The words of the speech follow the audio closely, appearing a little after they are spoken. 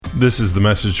This is the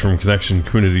message from Connection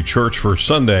Community Church for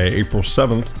Sunday, April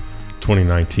 7th,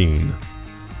 2019.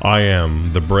 I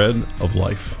am the bread of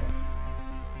life.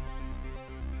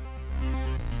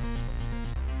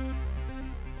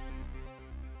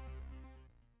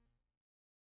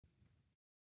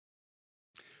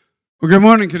 Well, good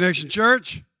morning, Connection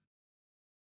Church.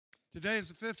 Today is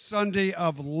the fifth Sunday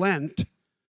of Lent,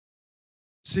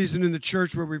 season in the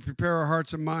church where we prepare our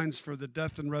hearts and minds for the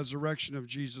death and resurrection of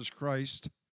Jesus Christ,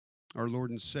 our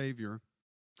Lord and Savior.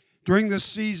 During this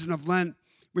season of Lent,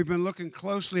 we've been looking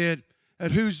closely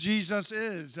at who Jesus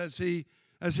is as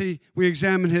we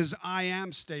examine his I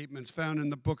am statements found in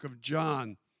the book of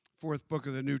John, fourth book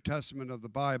of the New Testament of the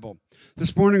Bible.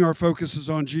 This morning our focus is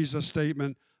on Jesus'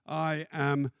 statement, I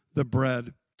am the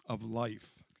bread of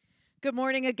life. Good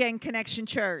morning again, Connection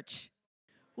Church.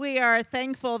 We are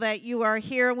thankful that you are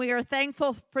here, and we are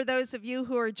thankful for those of you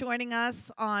who are joining us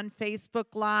on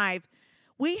Facebook Live.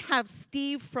 We have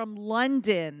Steve from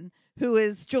London who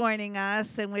is joining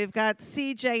us, and we've got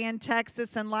CJ in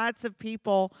Texas and lots of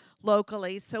people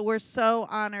locally. So we're so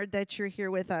honored that you're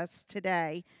here with us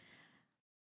today.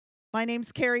 My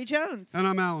name's Carrie Jones. And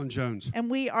I'm Alan Jones. And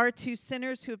we are two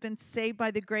sinners who have been saved by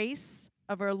the grace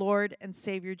of our Lord and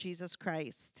Savior Jesus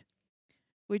Christ.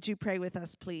 Would you pray with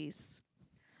us, please?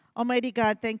 Almighty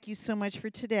God, thank you so much for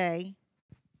today.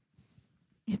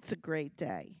 It's a great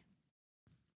day.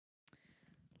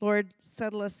 Lord,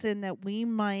 settle us in that we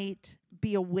might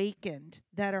be awakened,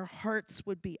 that our hearts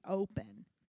would be open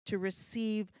to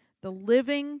receive the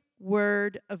living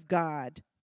Word of God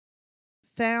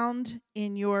found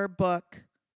in your book,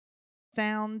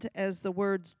 found as the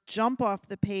words jump off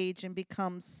the page and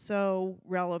become so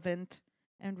relevant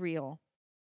and real.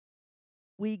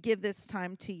 We give this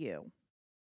time to you.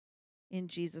 In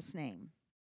Jesus' name,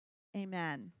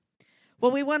 amen.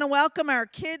 Well, we want to welcome our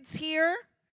kids here.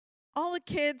 All the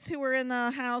kids who are in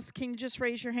the house, can you just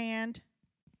raise your hand?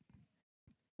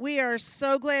 We are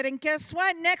so glad. And guess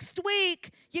what? Next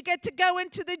week, you get to go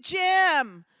into the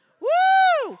gym.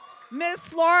 Woo!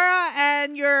 Miss Laura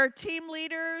and your team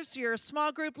leaders, your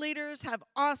small group leaders have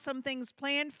awesome things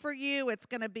planned for you. It's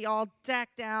going to be all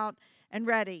decked out and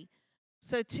ready.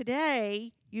 So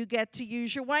today, you get to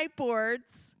use your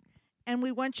whiteboards. And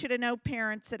we want you to know,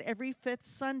 parents, that every fifth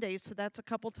Sunday, so that's a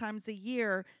couple times a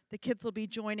year, the kids will be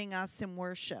joining us in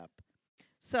worship.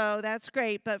 So that's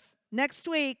great. But next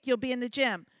week, you'll be in the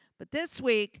gym. But this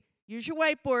week, use your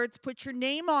whiteboards, put your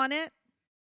name on it,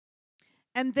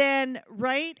 and then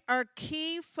write our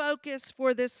key focus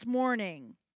for this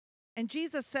morning. And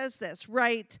Jesus says this,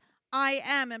 write, I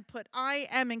am, and put I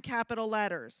am in capital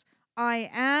letters. I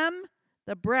am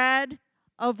the bread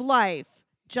of life.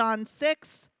 John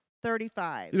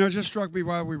 6:35. You know, it just struck me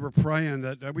while we were praying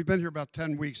that we've been here about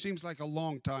 10 weeks. Seems like a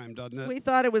long time, doesn't it? We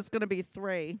thought it was going to be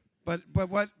 3. But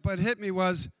what hit me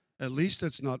was, at least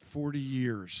it's not 40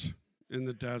 years in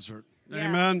the desert. Yeah.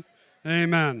 Amen?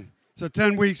 Amen. So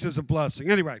 10 weeks is a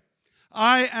blessing. Anyway,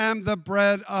 I am the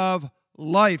bread of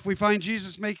life. We find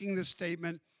Jesus making this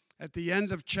statement at the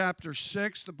end of chapter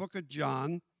 6, the book of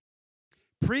John.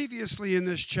 Previously in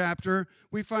this chapter,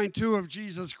 we find 2 of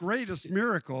Jesus' greatest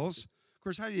miracles. Of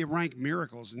course, how do you rank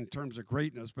miracles in terms of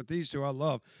greatness? But these 2 I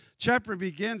love. Chapter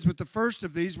begins with the first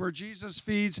of these where Jesus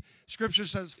feeds, Scripture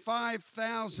says,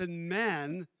 5,000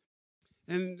 men.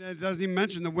 And it doesn't even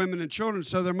mention the women and children.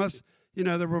 So there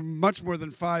were much more than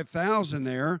 5,000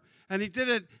 there. And he did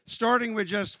it starting with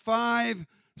just 5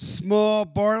 small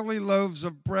barley loaves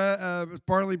of bread,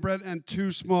 barley bread, and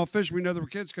 2 small fish. We know they were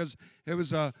kids because it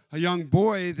was a young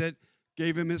boy that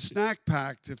gave him his snack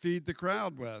pack to feed the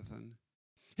crowd with. And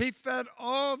he fed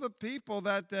all the people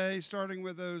that day, starting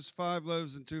with those 5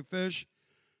 loaves and 2 fish,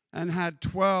 and had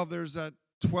 12. There's that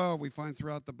 12 we find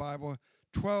throughout the Bible,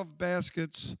 12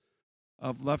 baskets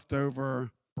of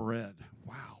leftover bread.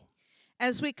 Wow.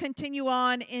 As we continue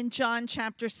on in John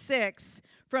chapter 6,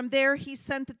 from there he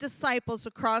sent the disciples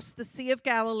across the Sea of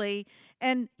Galilee,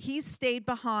 and he stayed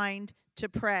behind to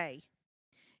pray.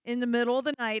 In the middle of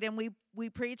the night, and we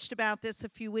preached about this a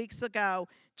few weeks ago,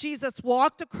 Jesus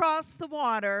walked across the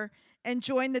water and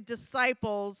joined the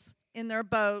disciples in their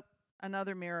boat,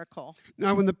 another miracle.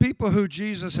 Now, when the people who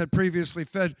Jesus had previously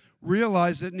fed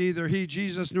realized that neither he,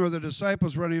 Jesus, nor the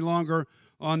disciples were any longer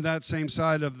on that same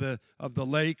side of the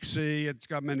lake, sea, it's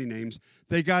got many names,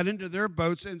 they got into their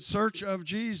boats in search of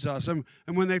Jesus. And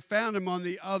when they found him on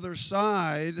the other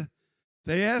side,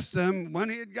 they asked him when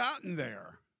he had gotten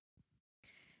there.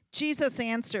 Jesus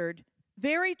answered,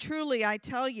 very truly I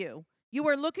tell you, you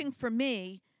are looking for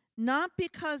me, not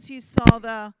because you saw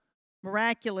the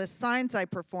miraculous signs I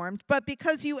performed, but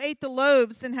because you ate the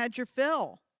loaves and had your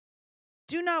fill.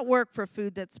 Do not work for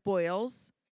food that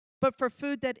spoils, but for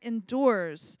food that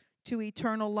endures to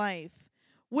eternal life,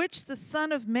 which the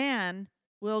Son of Man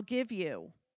will give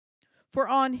you. For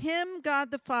on him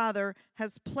God the Father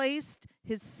has placed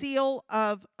his seal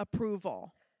of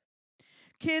approval.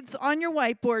 Kids, on your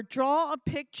whiteboard, draw a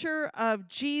picture of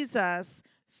Jesus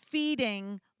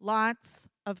feeding lots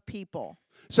of people.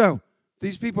 So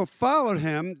these people followed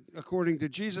him, according to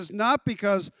Jesus, not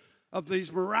because of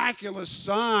these miraculous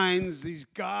signs, these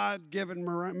God-given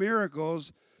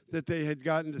miracles that they had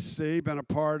gotten to see, been a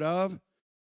part of,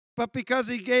 but because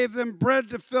he gave them bread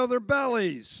to fill their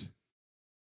bellies.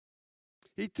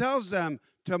 He tells them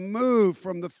to move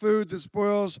from the food that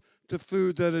spoils to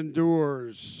food that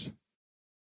endures,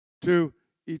 to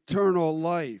eternal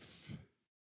life,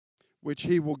 which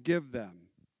he will give them,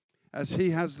 as he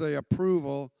has the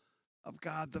approval of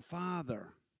God the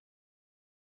Father.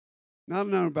 Now, I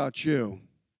don't know about you,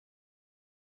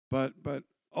 but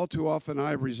all too often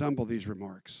I resemble these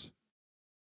remarks.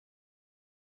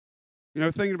 You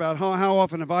know, thinking about how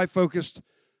often have I focused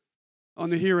on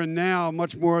the here and now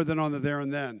much more than on the there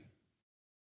and then,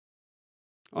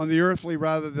 on the earthly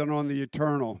rather than on the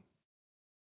eternal,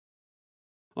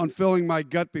 on filling my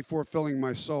gut before filling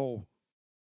my soul.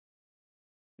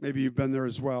 Maybe you've been there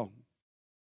as well,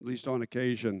 at least on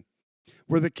occasion,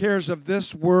 where the cares of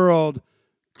this world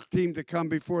seem to come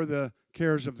before the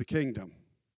cares of the kingdom,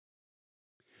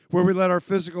 where we let our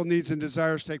physical needs and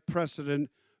desires take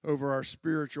precedent over our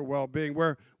spiritual well-being,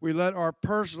 where we let our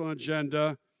personal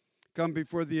agenda come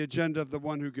before the agenda of the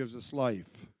one who gives us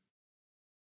life.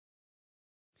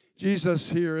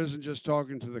 Jesus here isn't just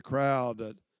talking to the crowd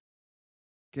that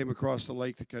came across the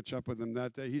lake to catch up with him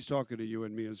that day. He's talking to you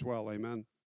and me as well. Amen.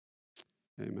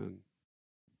 Amen.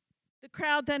 The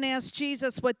crowd then asked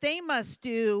Jesus what they must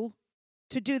do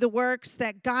to do the works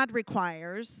that God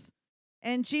requires.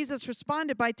 And Jesus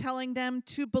responded by telling them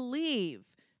to believe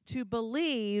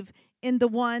in the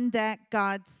one that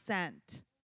God sent.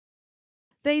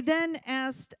 They then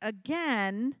asked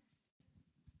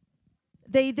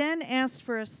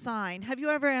for a sign. Have you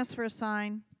ever asked for a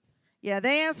sign? Yeah,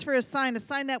 they asked for a sign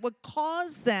that would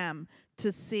cause them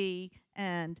to see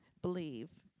and believe.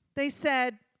 They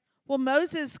said, well,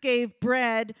 Moses gave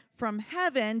bread from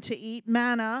heaven to eat,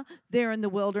 manna there in the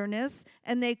wilderness,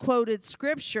 and they quoted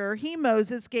scripture.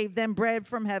 Moses, gave them bread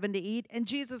from heaven to eat, and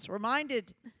Jesus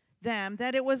reminded them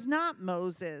that it was not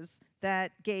Moses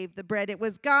that gave the bread. It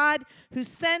was God who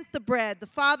sent the bread. The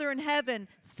Father in heaven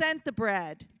sent the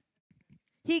bread.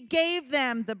 He gave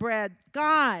them the bread,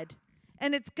 God.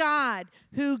 And it's God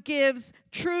who gives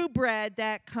true bread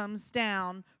that comes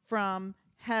down from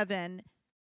heaven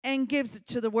and gives it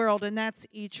to the world, and that's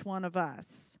each one of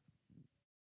us.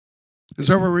 And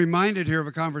so we're reminded here of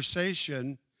a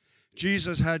conversation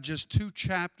Jesus had just 2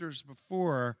 chapters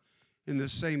before in the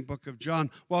same book of John.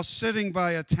 While sitting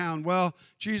by a town well,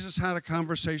 Jesus had a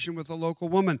conversation with a local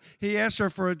woman. He asked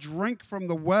her for a drink from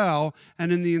the well,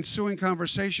 and in the ensuing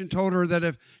conversation told her that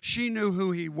if she knew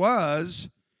who he was,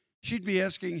 she'd be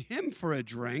asking him for a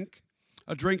drink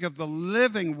of the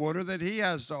living water that he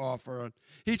has to offer.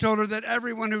 He told her that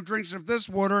everyone who drinks of this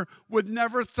water would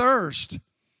never thirst,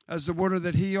 as the water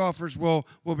that he offers will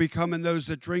become in those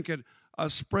that drink it a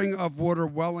spring of water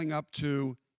welling up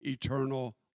to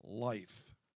eternal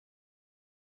life.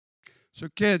 So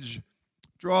kids,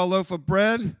 draw a loaf of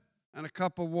bread and a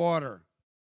cup of water.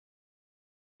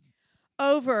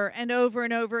 Over and over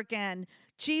and over again,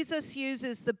 Jesus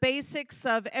uses the basics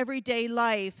of everyday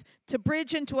life to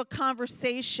bridge into a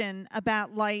conversation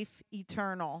about life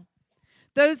eternal.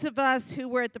 Those of us who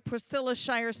were at the Priscilla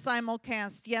Shire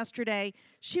simulcast yesterday,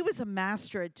 she was a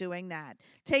master at doing that,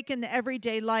 taking the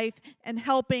everyday life and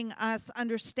helping us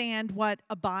understand what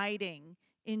abiding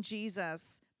in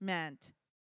Jesus meant.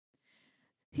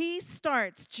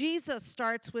 Jesus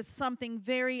starts with something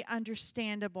very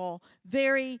understandable,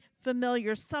 very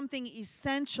familiar, something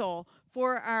essential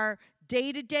for our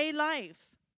day-to-day life,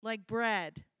 like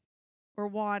bread or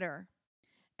water.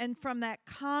 And from that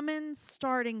common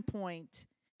starting point,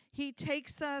 he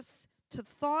takes us to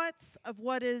thoughts of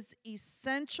what is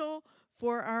essential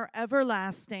for our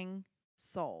everlasting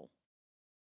soul.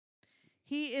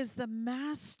 He is the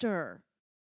master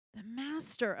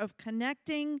of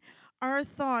connecting our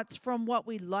thoughts from what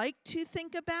we like to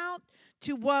think about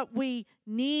to what we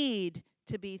need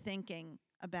to be thinking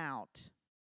about.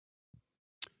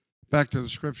 Back to the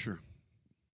scripture.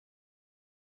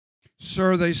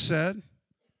 Sir, they said,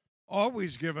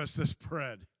 always give us this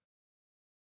bread.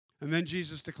 And then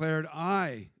Jesus declared,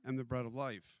 I am the bread of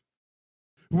life.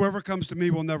 Whoever comes to me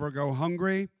will never go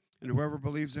hungry, and whoever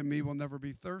believes in me will never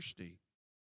be thirsty.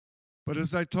 But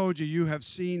as I told you, you have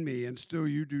seen me, and still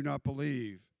you do not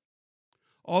believe.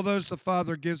 All those the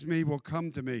Father gives me will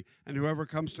come to me, and whoever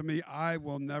comes to me I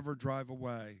will never drive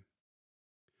away.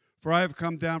 For I have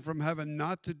come down from heaven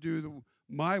not to do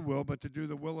my will, but to do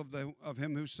the will of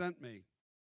him who sent me.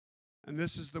 And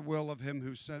this is the will of him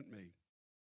who sent me,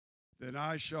 that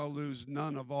I shall lose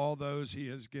none of all those he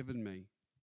has given me,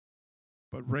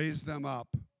 but raise them up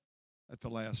at the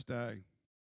last day.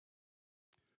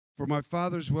 For my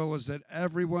Father's will is that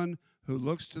everyone who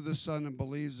looks to the Son and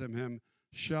believes in him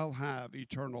shall have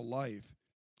eternal life,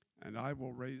 and I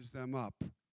will raise them up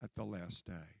at the last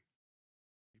day.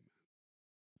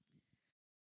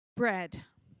 Bread.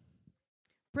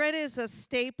 Bread is a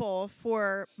staple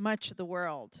for much of the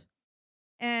world,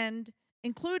 and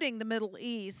including the Middle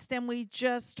East. And we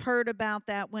just heard about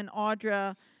that when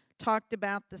Audra talked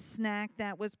about the snack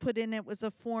that was put in. It was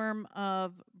a form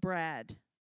of bread.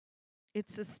 It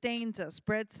sustains us.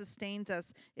 Bread sustains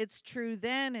us. It's true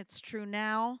then, it's true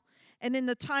now. And in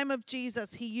the time of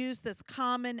Jesus, he used this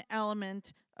common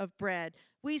element of bread.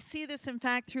 We see this, in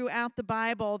fact, throughout the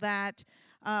Bible, that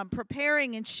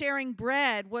preparing and sharing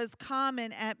bread was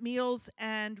common at meals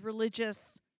and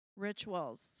religious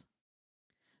rituals.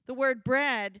 The word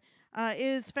bread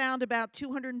is found about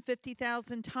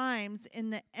 250,000 times in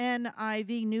the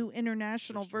NIV, New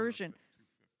International Version.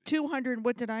 200,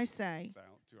 what did I say?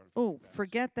 Oh,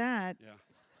 forget that. Yeah.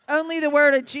 Only the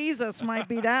word of Jesus might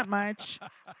be that much.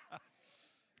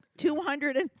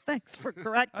 200, and thanks for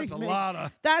correcting That's me.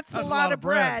 That's a lot of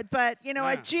bread. But you know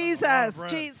what? Jesus.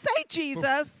 Say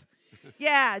Jesus.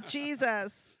 Yeah,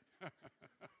 Jesus.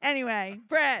 Anyway,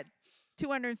 bread.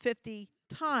 250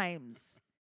 times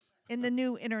in the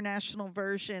New International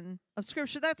Version of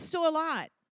Scripture. That's still a lot.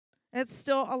 That's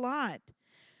still a lot.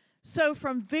 So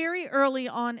from very early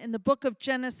on in the book of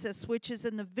Genesis, which is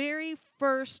in the very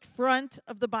first front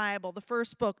of the Bible, the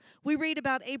first book, we read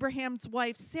about Abraham's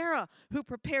wife, Sarah, who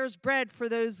prepares bread for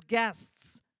those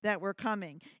guests that were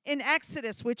coming. In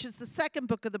Exodus, which is the second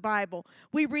book of the Bible,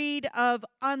 we read of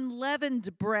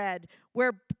unleavened bread,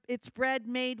 where it's bread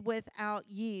made without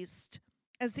yeast.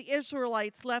 As the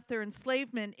Israelites left their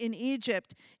enslavement in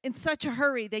Egypt in such a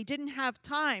hurry, they didn't have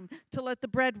time to let the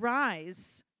bread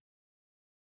rise.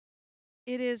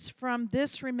 It is from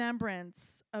this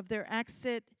remembrance of their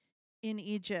exit in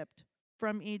Egypt,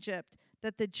 from Egypt,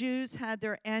 that the Jews had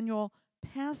their annual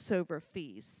Passover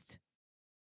feast,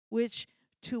 which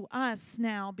to us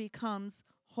now becomes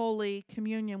Holy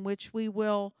Communion, which we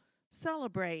will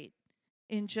celebrate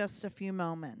in just a few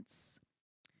moments.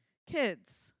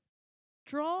 Kids,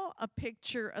 draw a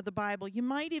picture of the Bible. You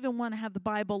might even want to have the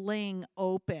Bible laying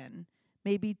open,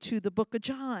 maybe to the book of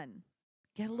John.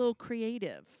 Get a little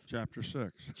creative. Chapter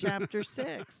 6. Chapter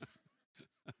 6.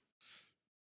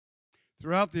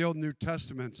 Throughout the Old and New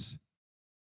Testaments,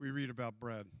 we read about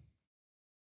bread.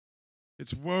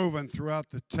 It's woven throughout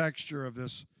the texture of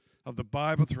the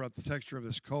Bible, throughout the texture of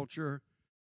this culture,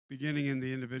 beginning in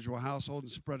the individual household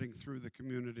and spreading through the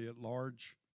community at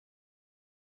large.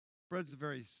 Bread's the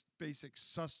very basic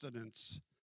sustenance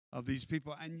of these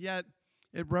people, and yet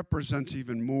it represents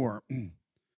even more.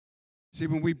 See,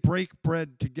 when we break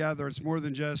bread together, it's more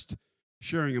than just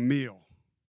sharing a meal.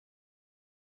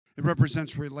 It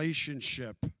represents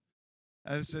relationship,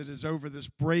 as it is over this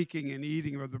breaking and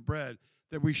eating of the bread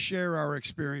that we share our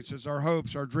experiences, our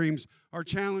hopes, our dreams, our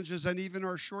challenges, and even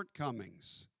our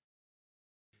shortcomings.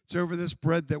 It's over this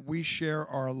bread that we share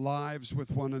our lives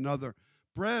with one another.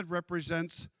 Bread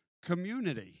represents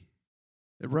community.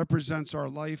 It represents our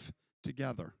life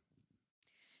together.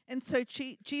 And so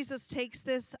Jesus takes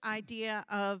this idea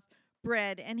of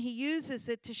bread and he uses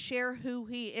it to share who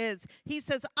he is. He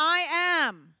says, I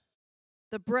am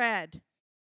the bread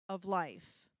of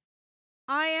life.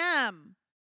 I am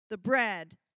the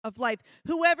bread of life.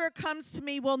 Whoever comes to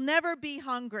me will never be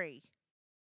hungry.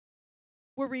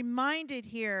 We're reminded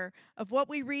here of what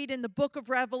we read in the book of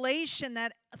Revelation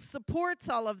that supports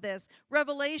all of this.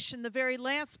 Revelation, the very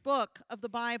last book of the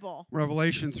Bible.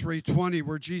 Revelation 3:20,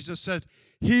 where Jesus said,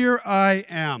 "Here I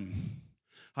am.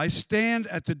 I stand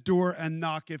at the door and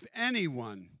knock. If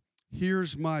anyone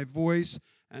hears my voice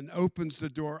and opens the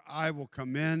door, I will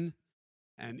come in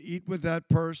and eat with that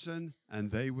person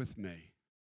and they with me."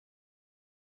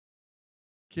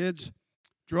 Kids,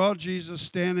 draw Jesus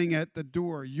standing at the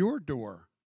door, your door,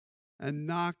 and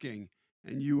knocking,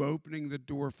 and you opening the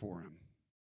door for him.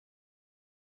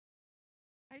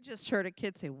 I just heard a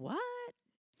kid say, what?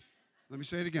 Let me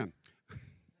say it again.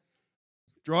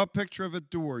 Draw a picture of a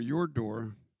door, your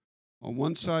door. On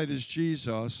one side is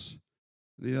Jesus.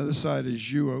 The other side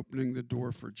is you opening the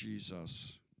door for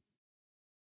Jesus.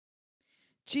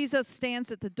 Jesus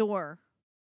stands at the door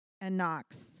and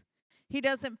knocks. He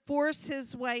doesn't force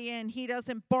his way in. He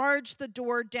doesn't barge the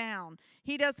door down.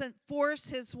 He doesn't force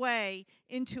his way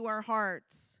into our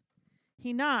hearts.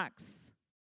 He knocks.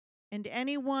 And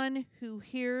anyone who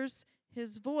hears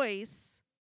his voice,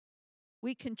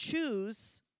 we can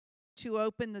choose to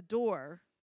open the door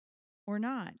or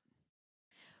not.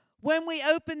 When we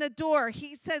open the door,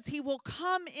 he says he will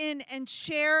come in and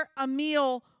share a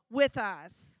meal with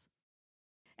us.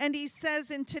 And he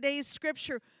says in today's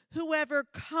scripture, whoever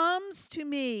comes to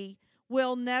me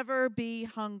will never be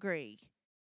hungry.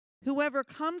 Whoever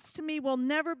comes to me will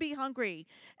never be hungry.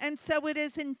 And so it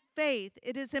is in faith,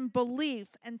 it is in belief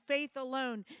and faith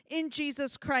alone in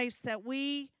Jesus Christ that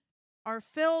we are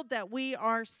filled, that we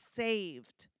are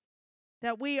saved,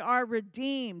 that we are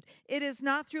redeemed. It is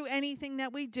not through anything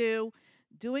that we do.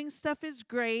 Doing stuff is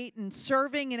great and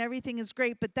serving and everything is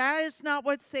great, but that is not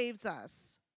what saves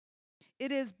us.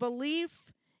 It is belief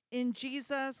in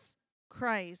Jesus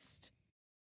Christ,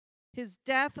 his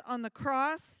death on the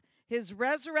cross, his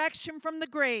resurrection from the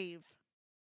grave,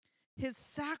 his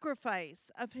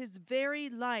sacrifice of his very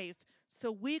life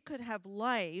so we could have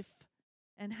life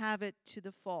and have it to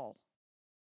the full.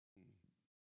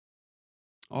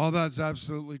 All that's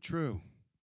absolutely true.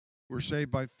 We're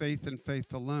saved by faith and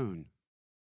faith alone.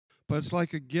 But it's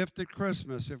like a gift at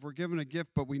Christmas. If we're given a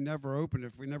gift but we never open it,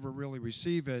 if we never really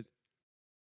receive it,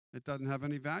 it doesn't have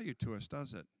any value to us,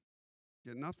 does it?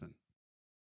 Get nothing.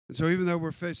 And so even though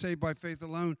we're saved by faith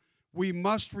alone, we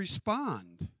must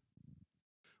respond.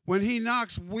 When he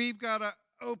knocks, we've got to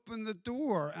open the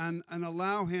door and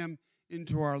allow him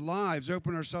into our lives,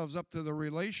 open ourselves up to the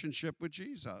relationship with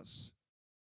Jesus.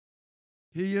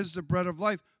 He is the bread of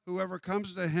life. Whoever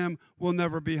comes to him will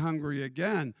never be hungry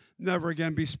again, never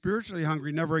again be spiritually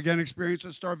hungry, never again experience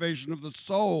the starvation of the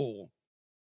soul.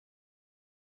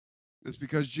 It's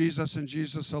because Jesus and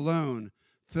Jesus alone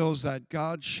fills that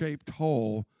God-shaped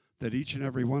hole that each and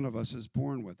every one of us is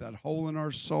born with, that hole in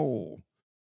our soul,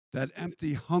 that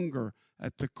empty hunger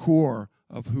at the core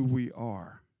of who we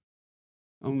are.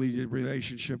 Only the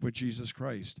relationship with Jesus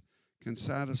Christ can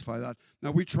satisfy that. Now,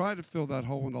 we try to fill that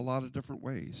hole in a lot of different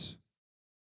ways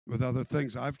with other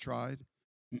things. I've tried.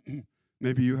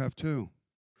 Maybe you have too.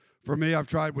 For me, I've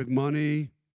tried with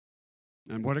money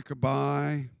and what it could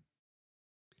buy.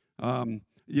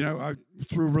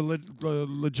 Through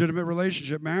legitimate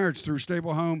relationship, marriage, through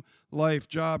stable home life,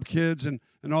 job, kids, and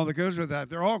all that goes with that.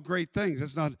 They're all great things.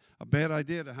 It's not a bad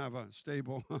idea to have a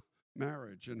stable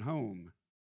marriage and home.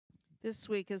 This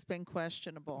week has been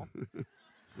questionable.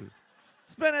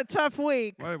 It's been a tough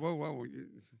week. Whoa.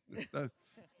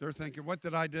 They're thinking, what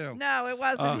did I do? No, it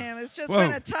wasn't him. It's just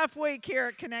been a tough week here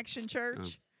at Connection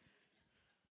Church.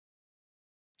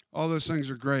 All those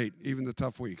things are great, even the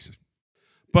tough weeks.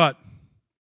 But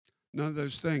none of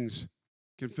those things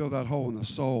can fill that hole in the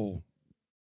soul.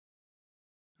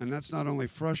 And that's not only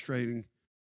frustrating,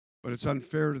 but it's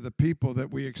unfair to the people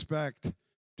that we expect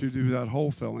to do that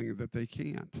hole filling that they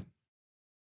can't.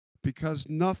 Because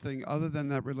nothing other than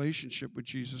that relationship with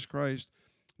Jesus Christ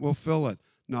will fill it.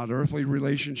 Not earthly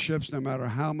relationships, no matter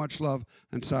how much love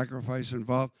and sacrifice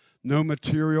involved. No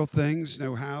material things,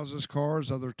 no houses,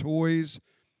 cars, other toys.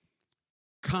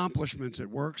 Accomplishments at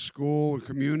work, school, and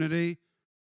community.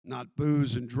 Not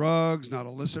booze and drugs, not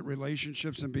illicit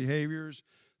relationships and behaviors.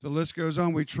 The list goes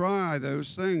on. We try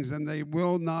those things, and they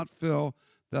will not fill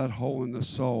that hole in the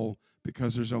soul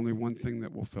because there's only one thing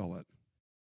that will fill it.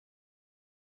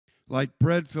 Like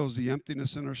bread fills the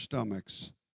emptiness in our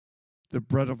stomachs, the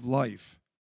bread of life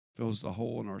fills the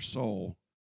hole in our soul.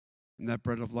 And that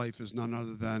bread of life is none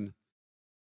other than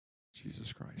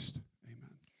Jesus Christ.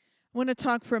 Amen. I want to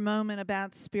talk for a moment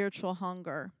about spiritual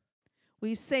hunger.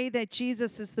 We say that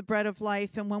Jesus is the bread of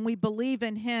life, and when we believe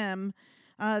in him,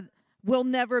 we'll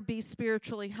never be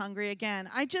spiritually hungry again.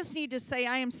 I just need to say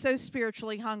I am so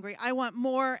spiritually hungry. I want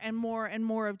more and more and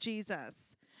more of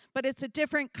Jesus. But it's a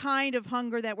different kind of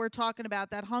hunger that we're talking about,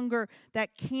 that hunger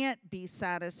that can't be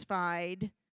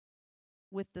satisfied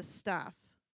with the stuff.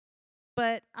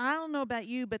 But I don't know about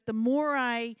you, but the more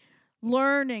I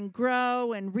learn and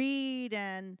grow and read,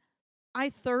 and I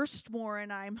thirst more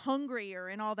and I'm hungrier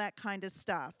and all that kind of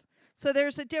stuff. So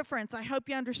there's a difference. I hope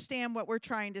you understand what we're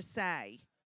trying to say.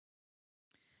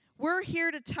 We're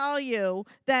here to tell you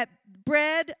that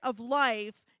bread of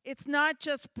life, it's not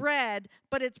just bread,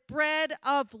 but it's bread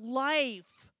of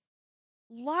life.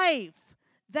 Life.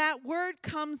 That word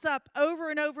comes up over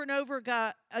and over and over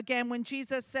again when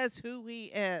Jesus says who he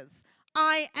is.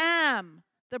 I am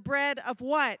the bread of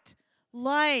what?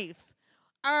 Life.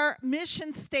 Our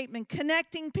mission statement,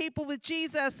 connecting people with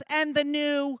Jesus and the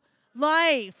new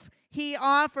life. he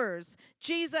offers.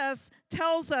 Jesus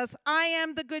tells us, I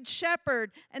am the good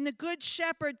shepherd, and the good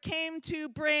shepherd came to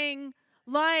bring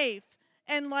life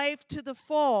and life to the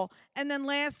full. And then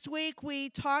last week we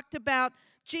talked about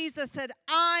Jesus said,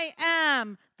 I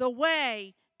am the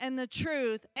way and the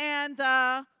truth and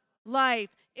the life.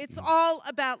 It's all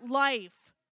about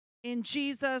life in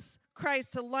Jesus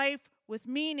Christ, a life with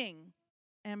meaning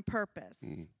and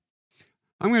purpose.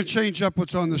 I'm going to change up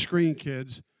what's on the screen,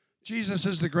 kids. Jesus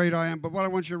is the great I am, but what I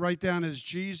want you to write down is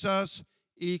Jesus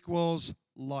equals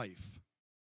life.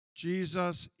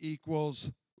 Jesus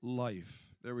equals life.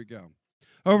 There we go.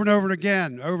 Over and over and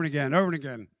again, over and again, over and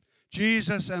again.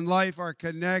 Jesus and life are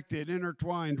connected,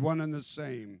 intertwined, one and the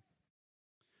same.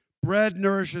 Bread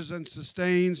nourishes and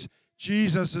sustains.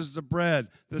 Jesus is the bread,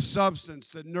 the substance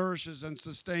that nourishes and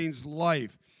sustains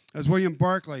life. As William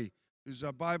Barclay, who's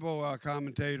a Bible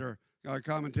commentator,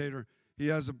 he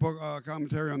has a book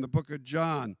commentary on the book of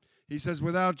John. He says,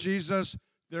 without Jesus,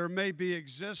 there may be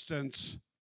existence,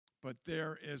 but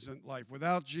there isn't life.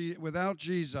 Without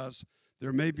Jesus,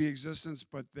 there may be existence,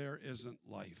 but there isn't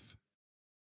life.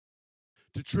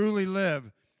 To truly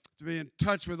live, to be in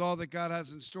touch with all that God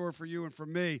has in store for you and for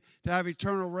me, to have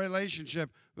eternal relationship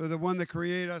with the one that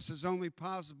created us is only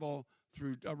possible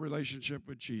through a relationship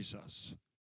with Jesus.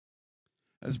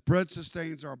 As bread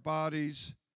sustains our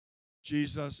bodies,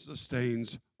 Jesus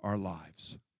sustains our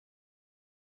lives.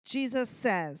 Jesus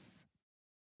says,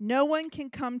 no one can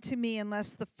come to me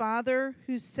unless the Father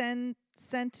who sent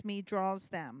me draws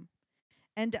them,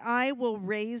 and I will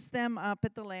raise them up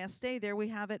at the last day. There we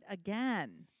have it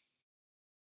again.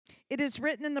 It is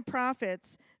written in the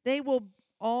prophets, they will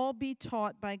all be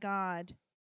taught by God.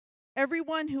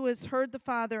 Everyone who has heard the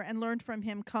Father and learned from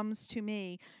him comes to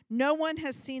me. No one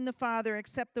has seen the Father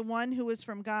except the one who is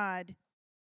from God.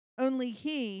 Only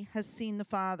he has seen the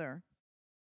Father.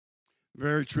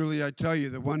 Very truly, I tell you,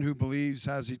 the one who believes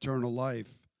has eternal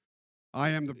life. I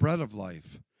am the bread of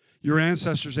life. Your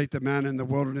ancestors ate the manna in the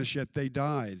wilderness, yet they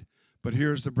died. But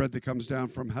here's the bread that comes down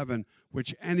from heaven,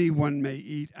 which anyone may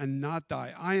eat and not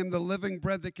die. I am the living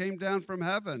bread that came down from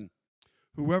heaven.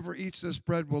 Whoever eats this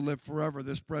bread will live forever.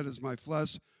 This bread is my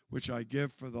flesh, which I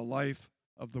give for the life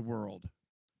of the world.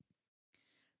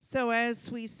 So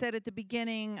as we said at the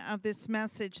beginning of this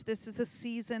message, this is a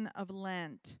season of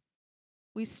Lent.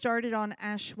 We started on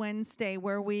Ash Wednesday,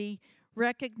 where we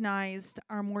recognized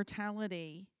our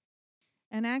mortality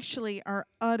and actually our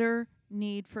utter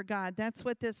need for God. That's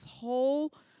what this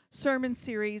whole sermon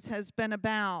series has been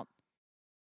about,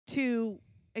 to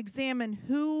examine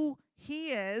who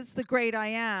he is, the great I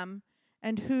am,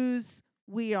 and whose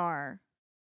we are.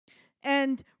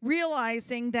 And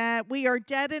realizing that we are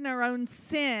dead in our own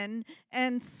sin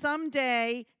and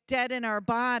someday dead in our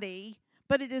body,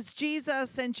 but it is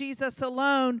Jesus and Jesus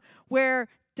alone where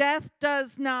death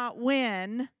does not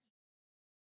win,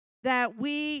 that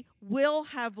we will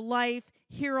have life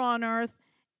here on earth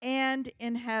and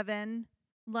in heaven,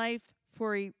 life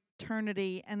for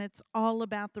eternity. And it's all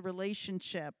about the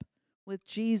relationship with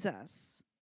Jesus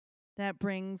that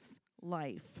brings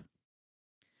life.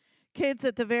 Kids,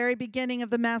 at the very beginning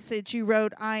of the message, you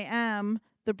wrote, I am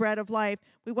the bread of life.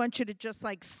 We want you to just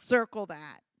circle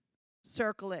that.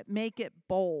 Circle it. Make it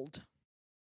bold.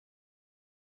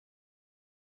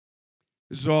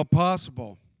 This is all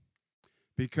possible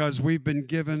because we've been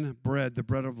given bread, the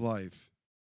bread of life.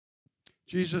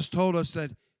 Jesus told us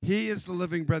that he is the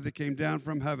living bread that came down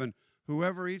from heaven.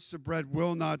 Whoever eats the bread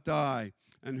will not die,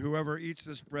 and whoever eats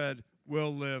this bread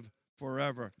will live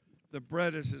forever. The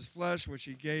bread is his flesh, which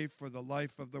he gave for the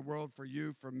life of the world, for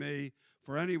you, for me,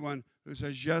 for anyone who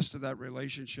says yes to that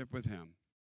relationship with him.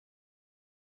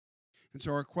 And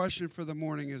so our question for the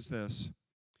morning is this: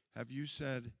 have you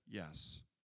said yes?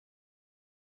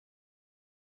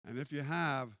 And if you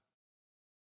have,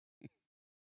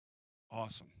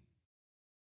 awesome.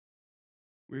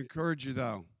 We encourage you,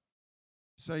 though,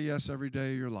 say yes every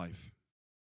day of your life.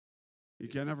 You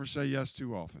can never say yes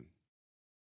too often.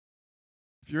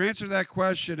 If your answer to that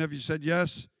question, have you said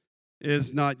yes,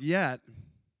 is not yet,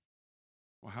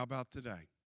 well, how about today?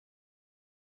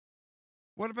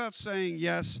 What about saying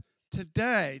yes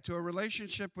today to a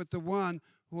relationship with the one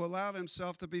who allowed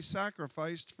himself to be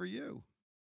sacrificed for you,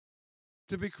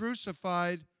 to be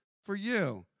crucified for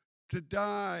you, to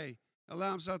die,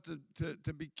 allow himself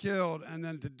to be killed, and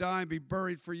then to die and be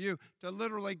buried for you, to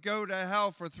literally go to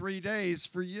hell for 3 days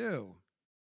for you,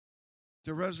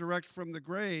 to resurrect from the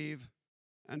grave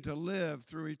and to live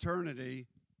through eternity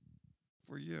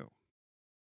for you?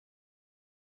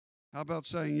 How about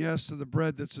saying yes to the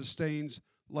bread that sustains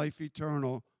life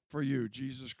eternal for you,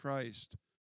 Jesus Christ,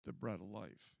 the bread of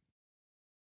life?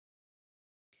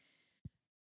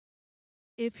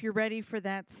 if you're ready for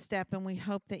that step, and we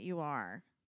hope that you are.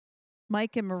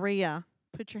 Mike and Maria,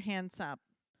 put your hands up,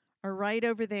 are right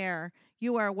over there.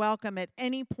 You are welcome at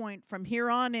any point from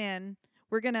here on in.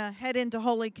 We're going to head into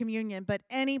Holy Communion, but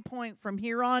any point from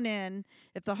here on in,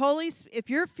 if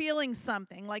you're feeling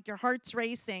something like your heart's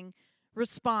racing,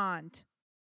 respond.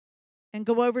 And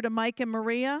go over to Mike and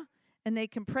Maria, and they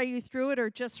can pray you through it,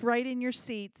 or just right in your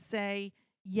seat say,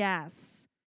 yes,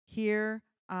 here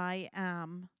I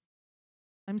am.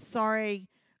 I'm sorry,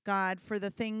 God, for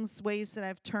the ways that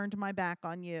I've turned my back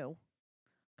on you.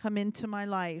 Come into my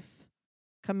life.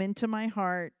 Come into my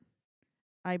heart.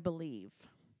 I believe.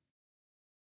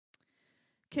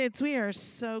 Kids, we are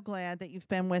so glad that you've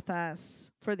been with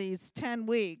us for these 10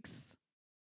 weeks.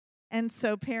 And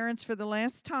so, parents, for the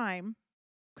last time,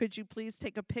 could you please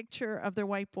take a picture of their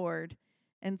whiteboard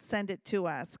and send it to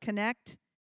us?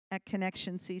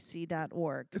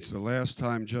 connect@connectioncc.org. It's the last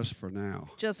time just for now.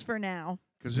 Just for now.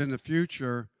 Because in the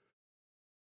future,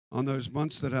 on those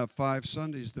months that have 5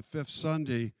 Sundays, the 5th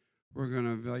Sunday, we're going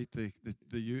to invite the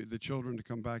children to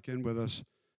come back in with us,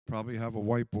 probably have a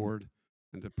whiteboard,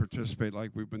 and to participate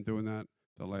like we've been doing that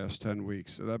the last 10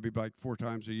 weeks. So that'd be like 4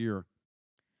 times a year.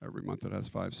 Every month it has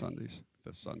 5 Sundays,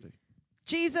 5th Sunday.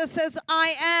 Jesus says,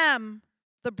 I am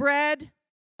the bread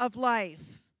of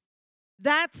life.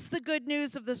 That's the good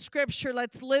news of the scripture.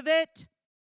 Let's live it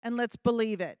and let's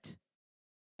believe it.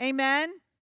 Amen?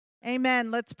 Amen.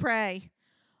 Let's pray.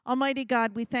 Almighty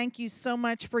God, we thank you so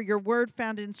much for your word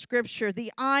found in scripture,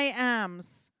 the I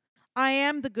ams. I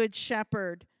am the good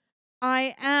shepherd.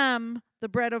 I am the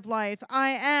bread of life. I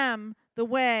am the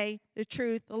way, the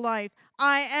truth, the life.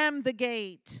 I am the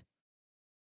gate.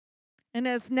 And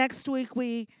as next week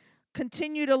we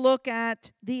continue to look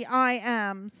at the I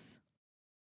ams,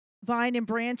 vine and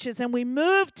branches, and we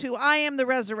move to I am the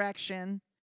resurrection,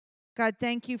 God,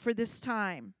 thank you for this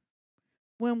time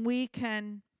when we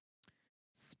can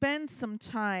spend some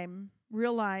time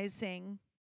realizing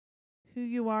who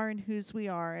you are and whose we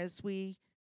are as we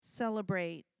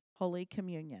celebrate Holy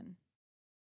Communion.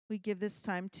 We give this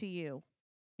time to you.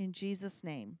 In Jesus'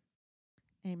 name,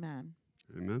 amen.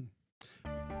 Amen.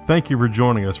 Thank you for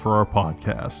joining us for our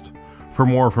podcast. For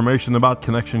more information about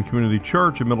Connection Community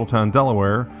Church in Middletown,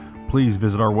 Delaware, please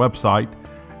visit our website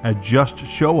at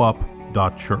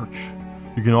justshowup.church.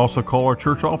 You can also call our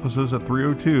church offices at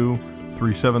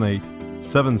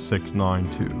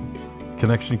 302-378-7692.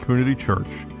 Connection Community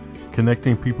Church,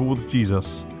 connecting people with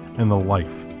Jesus and the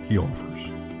life he offers.